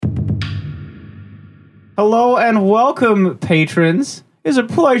Hello and welcome, patrons. It's a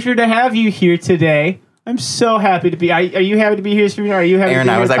pleasure to have you here today. I'm so happy to be. Are you happy to be here, Serena? Are you happy Aaron, to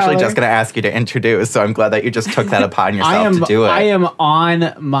be here, I was actually Tyler? just going to ask you to introduce, so I'm glad that you just took that upon yourself to do it. I am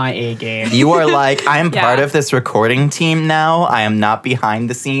on my A game. You are like, I am part of this recording team now. I am not behind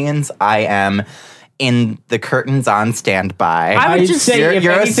the scenes. I am in the curtains on standby. I would just say,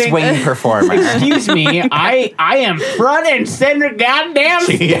 you're a swing performer. Excuse me, I am front and center goddamn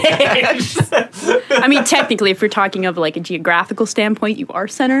stage. I mean, technically, if you're talking of like a geographical standpoint, you are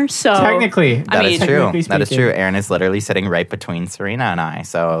center. So Technically. That is true. technically That is speaking. true. Aaron is literally sitting right between Serena and I,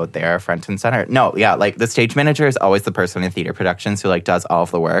 so they are front and center. No, yeah, like the stage manager is always the person in theater productions who like does all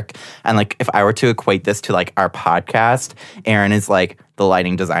of the work. And like if I were to equate this to like our podcast, Aaron is like the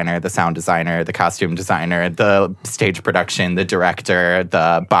lighting designer, the sound designer, the costume designer, the stage production, the director,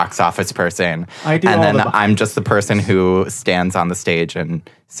 the box office person. I do and all then the I'm just the person who stands on the stage and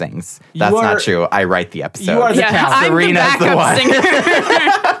sings. That's are- not true. I write the episode. You are the talent. I'm Serena's the the one.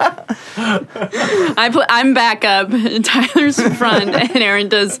 backup singer. I'm backup. Tyler's front, and Aaron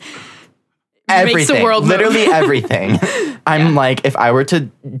does. Everything, Makes the world move. literally everything. I'm like, if I were to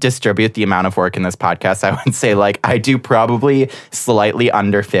distribute the amount of work in this podcast, I would say like I do probably slightly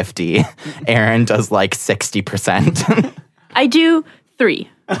under 50. Aaron does like 60%. I do 3.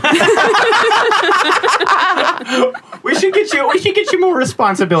 We should get you more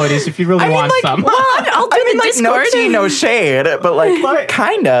responsibilities if you really want some. I'll do the like no Discord. tea, no shade, but like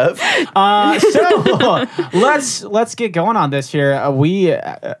kind of. So let's get going on this here.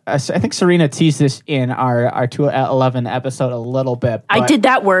 I think Serena teased this in our 211 episode a little bit. I but- did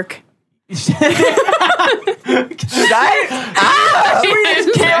that work. Should I?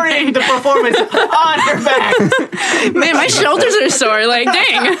 Serena's carrying the performance on her back. Man, my shoulders are sore. Like,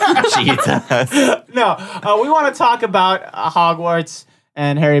 dang. Jesus. No, we want to talk about Hogwarts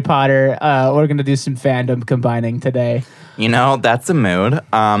and Harry Potter. We're going to do some fandom combining today. You know, that's a mood.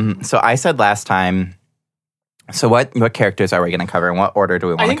 So I said last time. So what characters are we going to cover, and what order do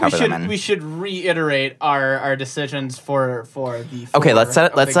we want to cover them in? We should reiterate our decisions for the. Okay, let's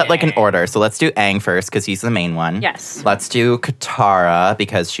set like an order. So let's do Aang first because he's the main one. Yes. Let's do Katara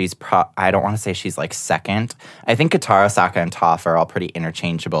because she's I don't want to say she's like second. I think Katara, Sokka, and Toph are all pretty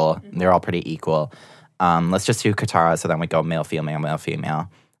interchangeable. They're all pretty equal. Let's just do Katara. So then we go male, female, male, female.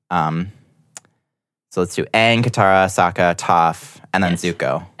 So let's do Aang, Katara, Sokka, Toph, and then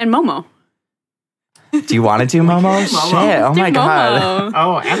Zuko. And Momo. Do you want to do Momo? Shit! Oh my Do god! Momo.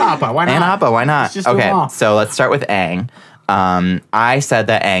 Oh, and Appa. Why not? And Appa, why not? Let's just do Okay, them all. so let's start with Aang. I said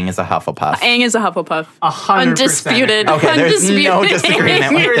that Aang is a Hufflepuff. Aang is a Hufflepuff. 100%. Undisputed. Okay, there's no Undisputed.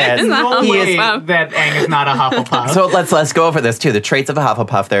 disagreement with Aang this. is a No He way is- Hufflepuff. that Aang is not a Hufflepuff. So let's go over this too. The traits of a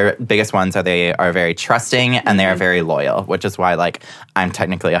Hufflepuff, their biggest ones are they are very trusting and they are very loyal, which is why like I'm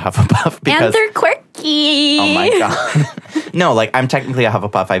technically a Hufflepuff because And they're quirky. oh my god. No, like I'm technically a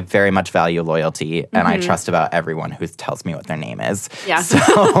Hufflepuff. I very much value loyalty and I trust about everyone who tells me what their name is. Yeah. So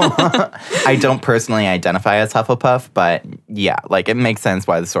I don't personally identify as Hufflepuff, but yeah, like it makes sense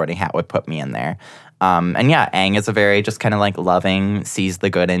why the Sorting Hat would put me in there. And yeah, Aang is a very just kind of like loving, sees the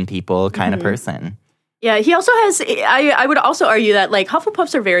good in people kind of person. Yeah, he also has. I would also argue that like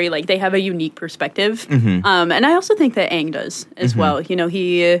Hufflepuffs are very like they have a unique perspective, and I also think that Aang does as well. You know,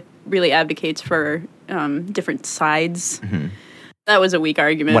 he really advocates for different sides. That was a weak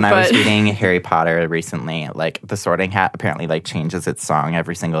argument. When I was but reading Harry Potter recently, like the Sorting Hat apparently like changes its song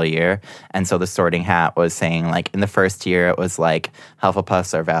every single year, and so the Sorting Hat was saying like in the first year it was like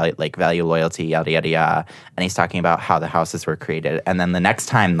Hufflepuffs are value loyalty, yada yada yada, and he's talking about how the houses were created, and then the next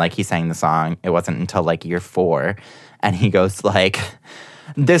time like he sang the song, it wasn't until like year 4, and he goes like,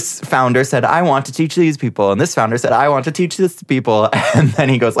 this founder said, I want to teach these people. And this founder said, I want to teach this people. And then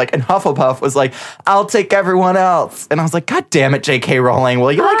he goes like, and Hufflepuff was like, I'll take everyone else. And I was like, God damn it, J.K. Rowling.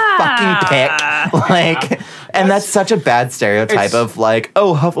 Will you like fucking pick? Like, and that's such a bad stereotype of like,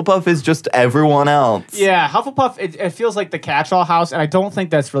 oh, Hufflepuff is just everyone else. Yeah, Hufflepuff, it feels like the catch-all house, and I don't think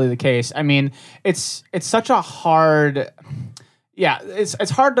that's really the case. I mean, it's such a hard... Yeah, it's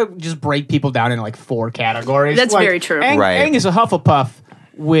hard to just break people down into like 4 categories. That's Like, very true. Aang, Right. Aang is a Hufflepuff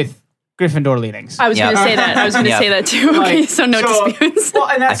with Gryffindor leanings. I was Yeah. going to say that. I was going to Yeah. say that too. Okay, so no disputes. Well,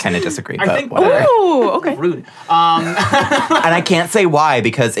 and I that's, kind of disagree, I but think- whatever. Oh, okay. rude. And I can't say why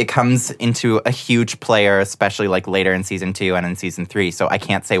because it comes into a huge player, especially like later in season 2 and in season 3. So I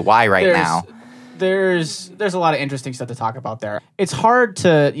can't say why right now. there's a lot of interesting stuff to talk about there. It's hard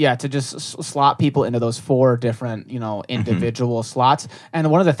to just slot people into those 4 different individual slots. And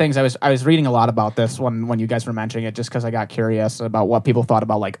one of the things I was reading a lot about this when you guys were mentioning it, just because I got curious about what people thought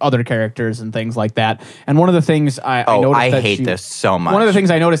about like other characters and things like that. And one of the things I noticed I hate this so much. One of the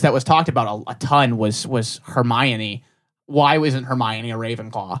things I noticed that was talked about a ton was Hermione. Why isn't Hermione a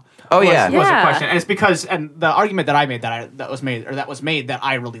Ravenclaw? Was the question, and it's because, and the argument that I made that was made that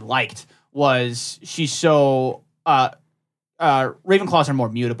I really liked was she's so Ravenclaws are more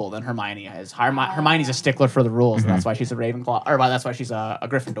mutable than Hermione is. Hermione's a stickler for the rules, and that's why she's a Ravenclaw, or that's why she's a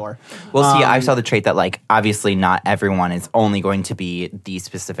Gryffindor. Well, see, I saw the trait that, like, obviously not everyone is only going to be these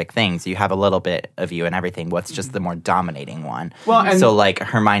specific things. You have a little bit of you and everything. What's just the more dominating one? Well, so, like,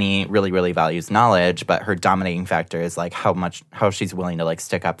 Hermione really, really values knowledge, but her dominating factor is, like, how she's willing to, like,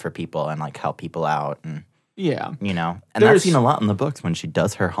 stick up for people and, like, help people out and... Yeah. And that's seen a lot in the books when she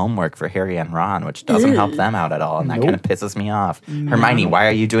does her homework for Harry and Ron, which doesn't help them out at all, and that kind of pisses me off. Hermione, why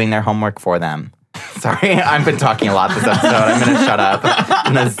are you doing their homework for them? Sorry, I've been talking a lot this episode. I'm going to shut up.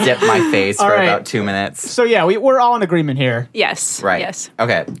 I'm going to zip my face for about 2 minutes. So, yeah, we're all in agreement here. Yes. Right. Yes.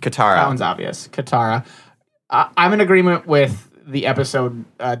 Okay, Katara. That one's obvious. Katara. I'm in agreement with the episode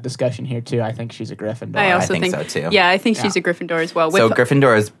discussion here, too. I think she's a Gryffindor. I also think so, too. Yeah, I think she's a Gryffindor as well. So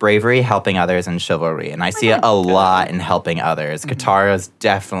Gryffindor is bravery, helping others, and chivalry. And I see it a lot in helping others. Katara is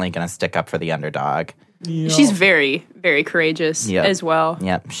definitely going to stick up for the underdog. Yep. She's very, very courageous as well.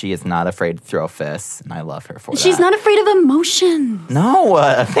 Yep, she is not afraid to throw fists, and I love her for that. She's not afraid of emotions.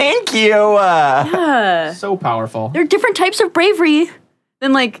 No, thank you. Yeah. So powerful. There are different types of bravery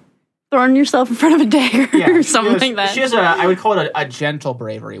than, like, throwing yourself in front of a dagger or something like that. She has I would call it a gentle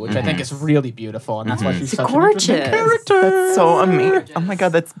bravery, which I think is really beautiful, and that's why she's such gorgeous. an interesting character. That's so amazing. Oh my god,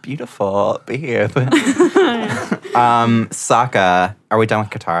 that's beautiful, babe. Sokka. Are we done with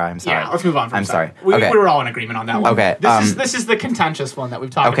Katara? I'm sorry. Yeah, let's move on from I'm sorry. Sokka. We Okay. were all in agreement on that one. Okay, This is the contentious one that we've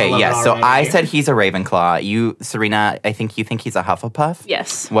talked about. Okay, a little yeah. bit So already. I said he's a Ravenclaw. You, Serena, I think you think he's a Hufflepuff?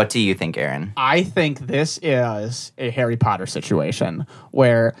 Yes. What do you think, Aaron? I think this is a Harry Potter situation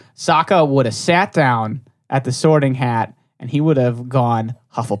where Sokka would have sat down at the Sorting Hat and he would have gone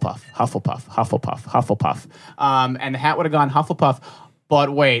Hufflepuff, Hufflepuff, Hufflepuff, Hufflepuff. And the hat would have gone Hufflepuff.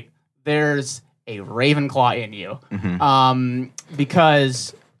 But wait, there's a Ravenclaw in you.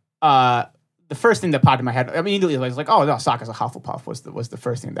 Because the first thing that popped in my head, immediately I was like, oh, no, Sokka's a Hufflepuff was the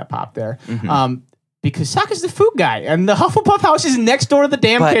first thing that popped there. Because Sokka's the food guy, and the Hufflepuff house is next door to the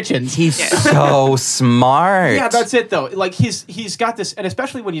damn kitchens. He's so smart. Yeah, that's it though. Like he's got this, and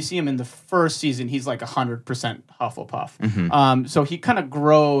especially when you see him in the first season, he's like 100% Hufflepuff. So he kind of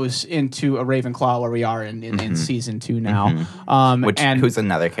grows into a Ravenclaw where we are in season 2 now. Who's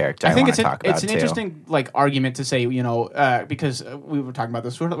another character I think want to talk about it's an too. interesting like argument to say, because we were talking about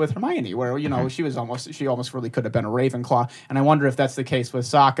this with Hermione, where she almost really could have been a Ravenclaw, and I wonder if that's the case with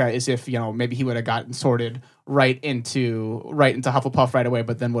Sokka, is if maybe he would have gotten sorted right into Hufflepuff right away,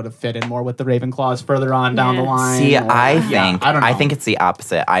 but then would have fit in more with the Ravenclaws further on down the line. See, I don't know. I think it's the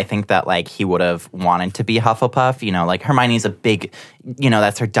opposite. I think that like he would have wanted to be Hufflepuff. Like Hermione's a big,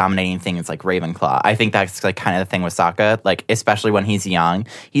 that's her dominating thing. It's like Ravenclaw. I think that's like kind of the thing with Sokka. Like especially when he's young,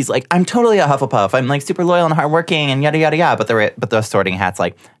 he's like, I'm totally a Hufflepuff. I'm like super loyal and hardworking and yada yada yada. But the Sorting Hat's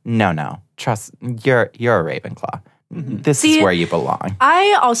like, no, trust you're a Ravenclaw. This is where you belong.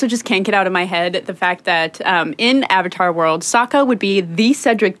 I also just can't get out of my head the fact that in Avatar World, Sokka would be the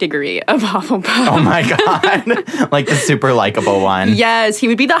Cedric Diggory of Hufflepuff. Oh my god. Like the super likable one. Yes, he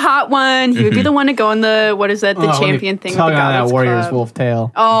would be the hot one. He would be the one to go in the, the champion thing with the that Goblins Warrior's Club. wolf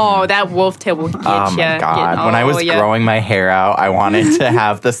tail. Oh, that wolf tail will get you. Oh my god. When I was growing my hair out, I wanted to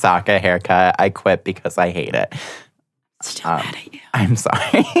have the Sokka haircut. I quit because I hate it. Still mad at you. I'm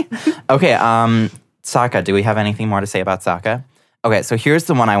sorry. Okay, Sokka, do we have anything more to say about Sokka? Okay, so here's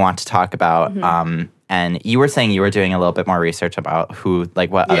the one I want to talk about. And you were saying you were doing a little bit more research about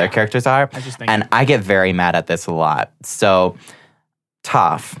what other characters are. And I get very mad at this a lot. So,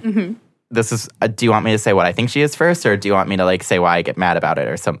 Toph. This is. Do you want me to say what I think she is first, or do you want me to say why I get mad about it,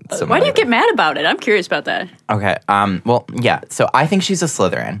 or some? Why do you get mad about it? I'm curious about that. Okay. Well, yeah. So I think she's a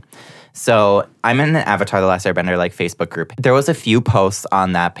Slytherin. So I'm in the Avatar: The Last Airbender Facebook group. There was a few posts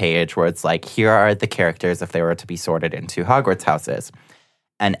on that page where it's like, here are the characters if they were to be sorted into Hogwarts houses.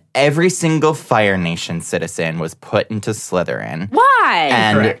 And every single Fire Nation citizen was put into Slytherin. Why?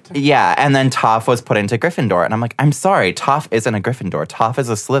 And correct. Yeah, and then Toph was put into Gryffindor. And I'm like, I'm sorry, Toph isn't a Gryffindor. Toph is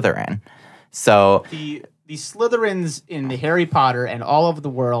a Slytherin. So The Slytherins in the Harry Potter and all over the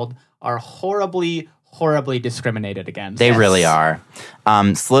world are horribly discriminated against. they really are.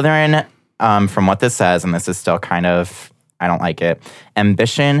 Slytherin, from what this says, and this is still kind of I don't like it.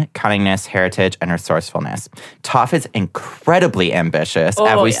 Ambition, cunningness, heritage, and resourcefulness. Toph is incredibly ambitious.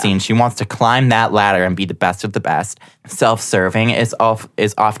 As we've seen, she wants to climb that ladder and be the best of the best. Self-serving is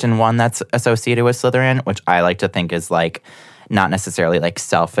often one that's associated with Slytherin, which I like to think is like not necessarily like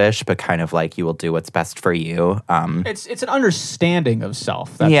selfish, but kind of like you will do what's best for you. It's an understanding of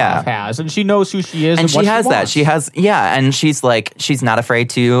self that Toph has, and she knows who she is, and what she has that. She has and she's like she's not afraid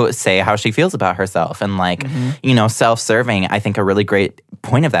to say how she feels about herself, and like self-serving. I think a really great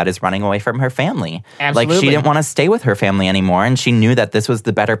point of that is running away from her family. Absolutely. Like she didn't want to stay with her family anymore, and she knew that this was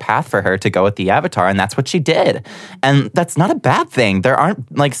the better path for her to go with the Avatar, and that's what she did. And that's not a bad thing. There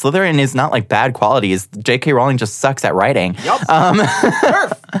aren't like Slytherin is not like bad qualities. J.K. Rowling just sucks at writing. Yep.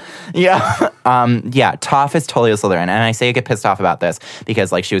 Toph is totally a Slytherin, and I say I get pissed off about this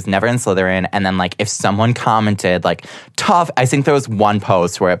because like she was never in Slytherin, and then like if someone commented like Toph, I think there was one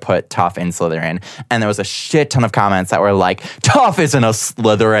post where it put Toph in Slytherin, and there was a shit ton of comments that were like Toph isn't a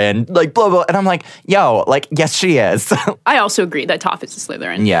Slytherin, like blah blah, and I'm like, yo, like yes she is. I also agree that Toph is a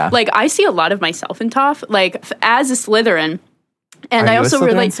Slytherin. Yeah, like I see a lot of myself in Toph, like as a Slytherin. And I also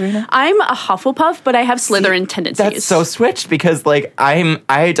relate. I'm a Hufflepuff, but I have Slytherin tendencies. That's so switched because like I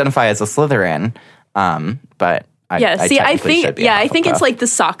identify as a Slytherin, but I think it's like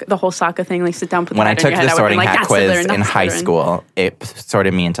the whole Sokka thing. Like sit down, put when the I took in your the head, sorting hat quiz Slytherin, in high school, it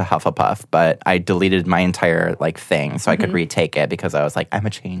sorted me into Hufflepuff, but I deleted my entire like thing so I could retake it because I was like, I'm a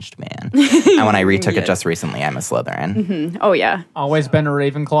changed man. And when I retook it just recently, I'm a Slytherin. Mm-hmm. Oh yeah, always been a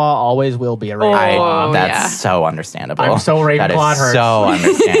Ravenclaw, always will be a Ravenclaw. That's so understandable. I'm so Ravenclaw. That is so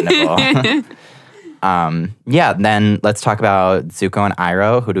understandable. Then let's talk about Zuko and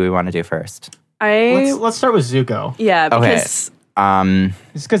Iroh. Who do we want to do first? Let's start with Zuko. Yeah, because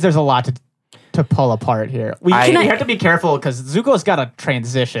it's because there's a lot to pull apart here. We have to be careful because Zuko's got a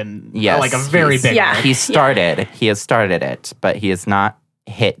transition. Yes, like a very big one. He has started it, but he has not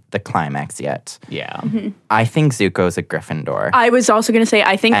hit the climax yet. Yeah. Mm-hmm. I think Zuko's a Gryffindor. I was also going to say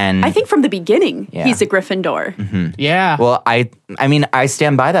I think from the beginning he's a Gryffindor. Mm-hmm. Yeah. Well, I mean I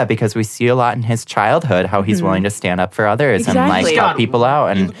stand by that because we see a lot in his childhood how he's willing to stand up for others and like help people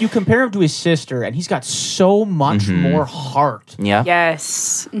out. And you compare him to his sister, and he's got so much more heart. Yeah.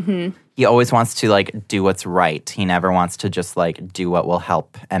 Yes. Mm-hmm. He always wants to like do what's right. He never wants to just like do what will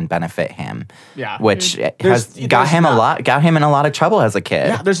help and benefit him. Yeah. Which got him in a lot of trouble as a kid.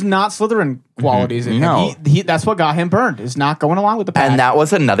 Yeah, there's not Slytherin qualities in him. That's what got him burned, is not going along with the pack. And that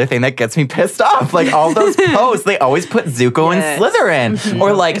was another thing that gets me pissed off. Like all those posts, they always put Zuko and Slytherin. Mm-hmm.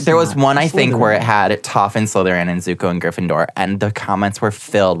 Or like there was one I think where it had Toph and Slytherin and Zuko and Gryffindor, and the comments were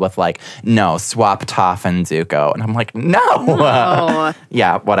filled with like, no, swap Toph and Zuko. And I'm like, no.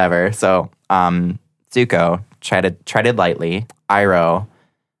 Yeah, whatever. So Zuko, treaded lightly. Iroh,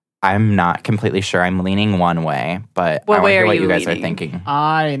 I'm not completely sure. I'm leaning one way, but I want to hear what you guys are thinking.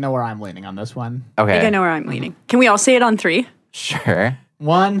 I know where I'm leaning on this one. Okay. I think I know where I'm leaning. Can we all say it on 3? Sure.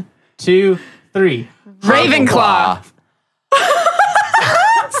 1, 2, 3. Ravenclaw.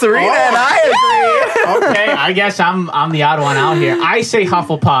 Serena and I agree. Okay, I guess I'm the odd one out here. I say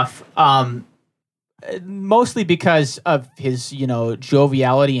Hufflepuff, mostly because of his,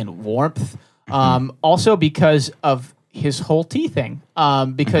 joviality and warmth. Also because of his whole tea thing.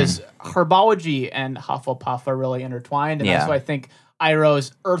 Because herbology and Hufflepuff are really intertwined, and so I think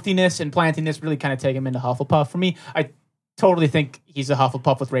Iroh's earthiness and plantiness really kind of take him into Hufflepuff. For me, I totally think he's a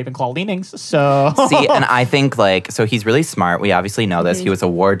Hufflepuff with Ravenclaw leanings. So see, and I think so he's really smart. We obviously know this. He was a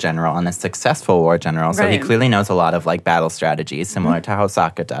war general and a successful war general, so he clearly knows a lot of like battle strategies, similar to how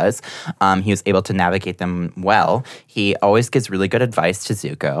Sokka does. He was able to navigate them well. He always gives really good advice to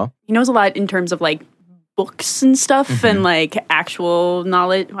Zuko. He knows a lot in terms of like books and stuff and like actual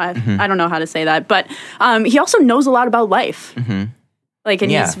knowledge. I don't know how to say that, but he also knows a lot about life. Like,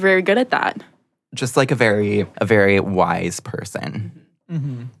 and he's very good at that. Just like a very wise person.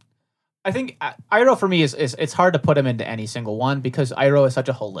 I think Iroh for me is it's hard to put him into any single one because Iroh is such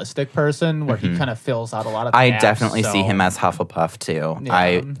a holistic person where he kind of fills out a lot of I definitely see him as Hufflepuff too.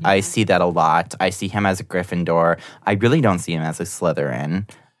 Yeah. I see that a lot. I see him as a Gryffindor. I really don't see him as a Slytherin.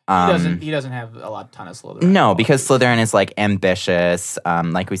 He doesn't have a ton of Slytherin. No, because Slytherin is like ambitious,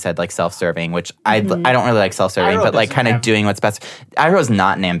 like we said, like self-serving, which I don't really like self-serving, but like kind of doing what's best. Iroh's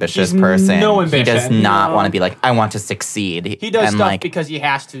not an ambitious person. No ambition. He does not want to be like, I want to succeed. He does stuff because he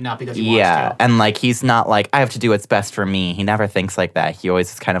has to, not because he wants to. Yeah, and like he's not like, I have to do what's best for me. He never thinks like that. He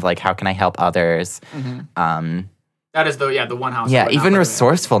always is kind of like, how can I help others? That is the one house. Yeah, even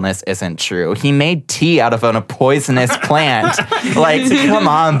resourcefulness isn't true. He made tea out of a poisonous plant. Like, come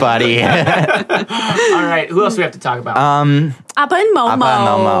on, buddy. All right, who else do we have to talk about? Appa and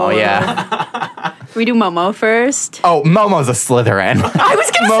Momo. Yeah. We do Momo first. Oh, Momo's a Slytherin. I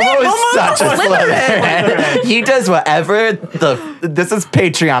was gonna say Momo is Momo's such a Slytherin. He does whatever this is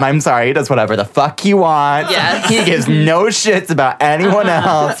Patreon. I'm sorry. He does whatever the fuck he wants. Yes. He gives no shits about anyone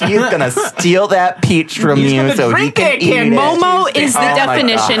else. He's gonna steal that peach from you so he can eat it. Momo is the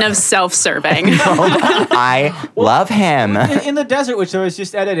definition of self-serving. I love him. In the desert, which I was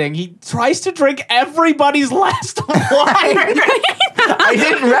just editing, he tries to drink everybody's last wine. I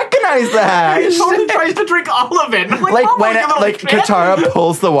didn't recognize that. He totally tries to drink all of it. I'm Like Momo, when you little shit. Katara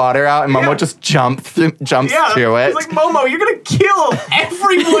pulls the water out and Momo just jumps through it. It's like, Momo, you're gonna kill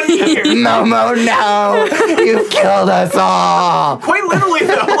everyone here. Momo, no! You killed us all! Quite literally,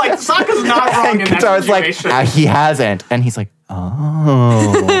 though, like, Sokka's not wrong And in that Katara's like, situation. he hasn't. And he's like,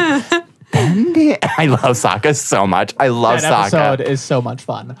 oh. Bendy. I love Sokka so much. I love that Sokka. episode is so much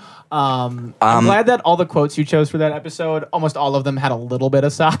fun. I'm glad that all the quotes you chose for that episode, almost all of them had a little bit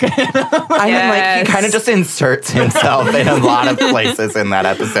of Sokka in them. I mean, like, he kind of just inserts himself in a lot of places in that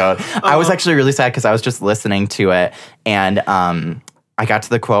episode. I was actually really sad because I was just listening to it, and I got to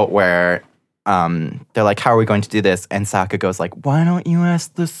the quote where they're like, how are we going to do this? And Sokka goes like, why don't you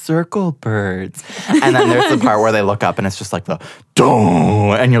ask the circle birds? And then there's the part where they look up and it's just like the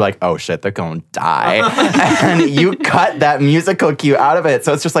dong, and you're like, oh shit, they're going to die. And you cut that musical cue out of it.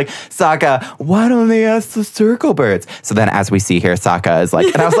 So it's just like, Sokka, why don't they ask the circle birds? So then as we see here, Sokka is like,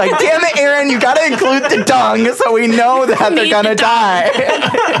 and I was like, damn it, Aaron, you got to include the dong so we know that they're going to die.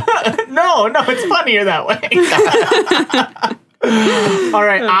 No, it's funnier that way. All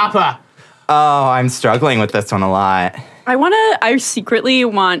right, Appa. Oh, I'm struggling with this one a lot. I secretly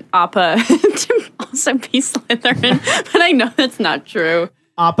want Appa to also be Slytherin, but I know that's not true.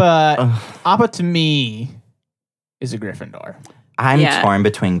 Appa to me is a Gryffindor. I'm torn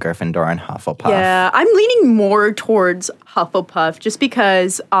between Gryffindor and Hufflepuff. Yeah, I'm leaning more towards Hufflepuff just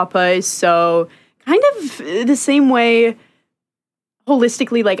because Appa is so kind of the same way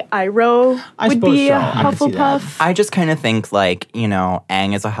holistically like Iroh would be a Hufflepuff. I just kind of think like,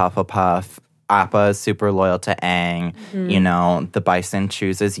 Aang is a Hufflepuff. Appa is super loyal to Aang. Mm-hmm. The Bison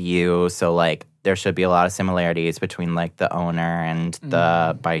chooses you. So like there should be a lot of similarities between like the owner and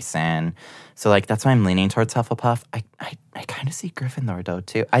the Bison. So like that's why I'm leaning towards Hufflepuff. I kind of see Gryffindor though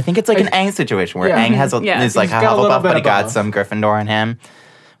too. I think it's like an Aang situation where Aang is like a Hufflepuff, but he got some Gryffindor in him.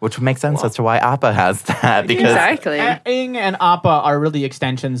 Which would make sense as to why Appa has that. Because exactly. Aang and Appa are really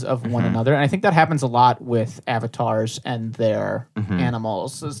extensions of one another. And I think that happens a lot with avatars and their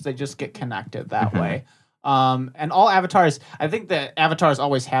animals, as they just get connected that way. And all avatars, I think that avatars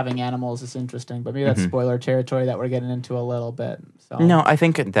always having animals is interesting, but maybe that's spoiler territory that we're getting into a little bit. So. No, I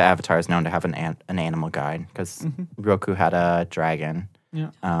think the Avatar is known to have an animal guide, because Roku had a dragon.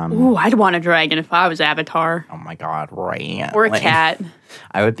 Yeah. Ooh, I'd want a dragon if I was Avatar. Oh my god, right. Or a cat.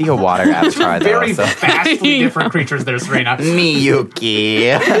 I would be a water avatar though. Very vastly different creatures there, Serena.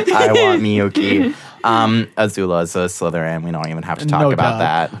 Miyuki. I want Miyuki. Azula is a Slytherin. We don't even have to talk about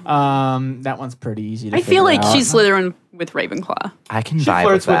that. That one's pretty easy to I feel like out. she's Slytherin with Ravenclaw. I can She vibe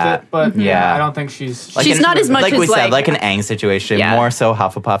flirts with that. it, but I don't think she's... She's not as much like as we said, like an Aang situation. Yeah. More so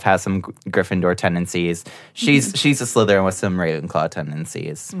Hufflepuff has some Gryffindor tendencies. She's a Slytherin with some Ravenclaw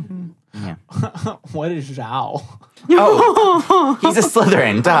tendencies. Yeah. What is Zhao? Oh, he's a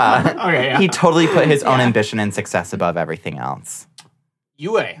Slytherin, duh. Okay, yeah. He totally put his own ambition and success above everything else.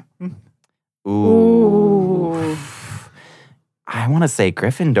 Yue. Ooh. I want to say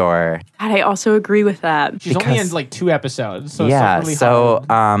Gryffindor. God, I also agree with that. She's only in like 2 episodes, so yeah, it's really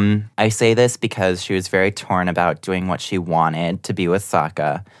hard. I say this because she was very torn about doing what she wanted to be with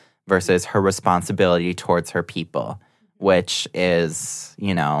Sokka versus her responsibility towards her people, which is,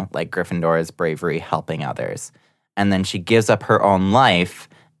 like Gryffindor's bravery, helping others. And then she gives up her own life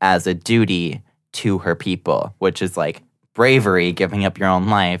as a duty to her people, which is like bravery, giving up your own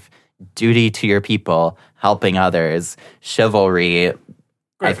life, duty to your people, helping others, chivalry.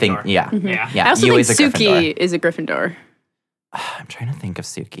 I think, yeah. I also think Suki is a Gryffindor. I'm trying to think of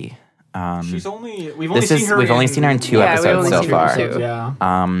Suki. We've only seen her in 2 episodes so far. Yeah.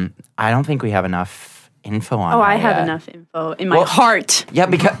 I don't think we have enough info on her I have yet. enough info in my heart. Yeah,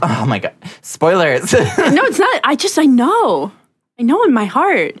 because, oh my God. Spoilers. No, it's not. I know. I know in my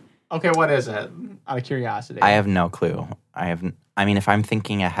heart. Okay, what is it? Out of curiosity. I have no clue. If I'm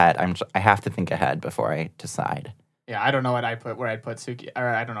thinking ahead, I have to think ahead before I decide. Yeah, I don't know where I'd put Suki, or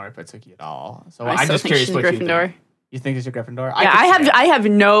I don't know where I put Suki at all. So I'm just think curious she's what Gryffindor. You think it's a Gryffindor? Yeah, I have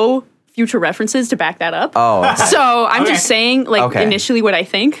no future references to back that up. Oh. So I'm just saying, initially what I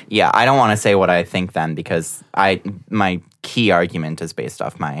think. Yeah, I don't want to say what I think then because my key argument is based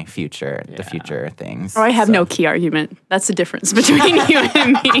off my the future things. Oh, I have no key argument. That's the difference between you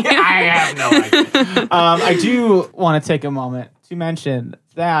and me. I have no idea. I do want to take a moment to mention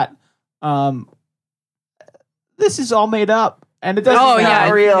that this is all made up. And it doesn't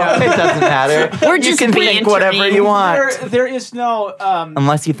matter. Real. It doesn't matter. We're just you can think whatever you want. There is no...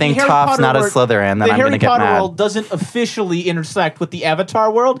 unless you think Toph's not a Slytherin, then I'm going to get mad. The Harry Potter world doesn't officially intersect with the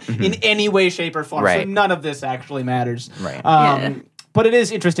Avatar world in any way, shape, or form. Right. So none of this actually matters. Right. But it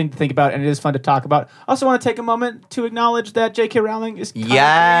is interesting to think about, and it is fun to talk about. I also want to take a moment to acknowledge that J.K. Rowling is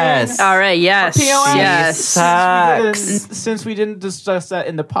yes. All right, yes. POS. Yes. Since we didn't discuss that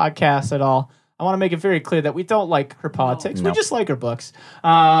in the podcast at all, I want to make it very clear that we don't like her politics. No. We just like her books.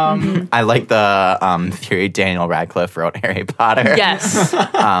 I like the theory Daniel Radcliffe wrote Harry Potter. Yes.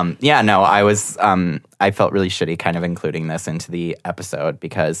 I felt really shitty kind of including this into the episode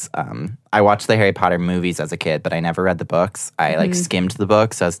because I watched the Harry Potter movies as a kid, but I never read the books. I skimmed the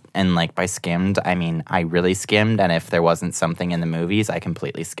books, and by skimmed, I mean I really skimmed, and if there wasn't something in the movies, I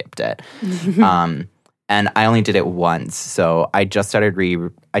completely skipped it. And I only did it once, so I just started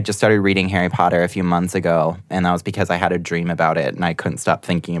reading Harry Potter a few months ago, and that was because I had a dream about it, and I couldn't stop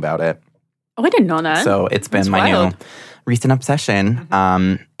thinking about it. Oh, I didn't know that. So it's been my new recent obsession.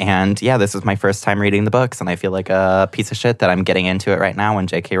 And yeah, this is my first time reading the books, and I feel like a piece of shit that I'm getting into it right now when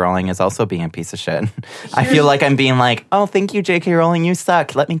J.K. Rowling is also being a piece of shit. I feel like I'm being like, oh, thank you, J.K. Rowling, you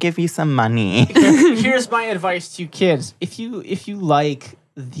suck. Let me give you some money. Here's my advice to kids: if you like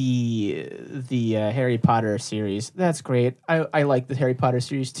the Harry Potter series, that's great. I like the Harry Potter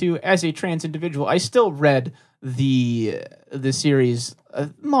series too. As a trans individual, I still read the series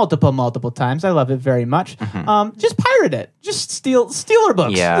multiple times. I love it very much. Just pirate it. Just steal her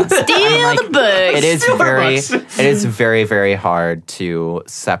books. Yeah, steal the books. It is very, very hard to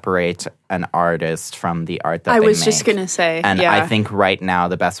separate an artist from the art that they make. I was just gonna say, and I think right now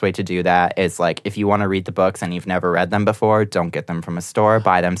the best way to do that is if you want to read the books and you've never read them before, don't get them from a store.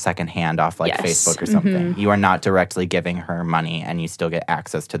 Buy them secondhand off Facebook or something. You are not directly giving her money, and you still get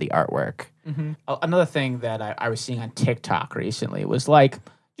access to the artwork. Another thing that I was seeing on TikTok recently was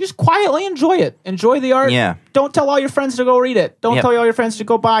just quietly enjoy it. Enjoy the art. Yeah. Don't tell all your friends to go read it. Don't tell all your friends to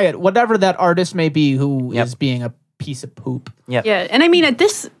go buy it. Whatever that artist may be who is being a piece of poop. Yep. Yeah, and I mean at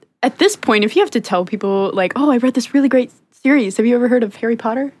this point, if you have to tell people I read this really great series. Have you ever heard of Harry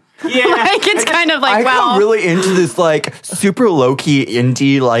Potter? Yeah. It's kind of I got really into this super low-key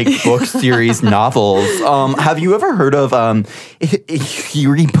indie book series novels. Have you ever heard of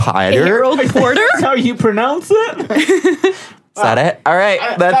Harry Potter? Harold Porter? That's how you pronounce it? Is that it? All right.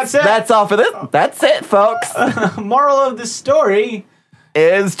 That's it. That's all for this. That's it, folks. Moral of the story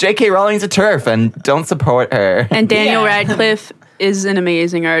is J.K. Rowling's a TERF and don't support her. And Daniel Radcliffe is an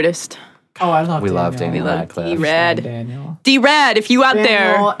amazing artist. Oh, I love Daniel. Love Daniel Radcliffe. D-Rad, if you out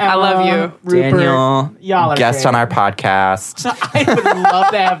there, I love you. Rupert, Daniel, y'all are guest great. On our podcast. I would love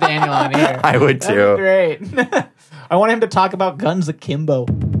to have Daniel on here. I would too. That'd be great. I want him to talk about guns akimbo.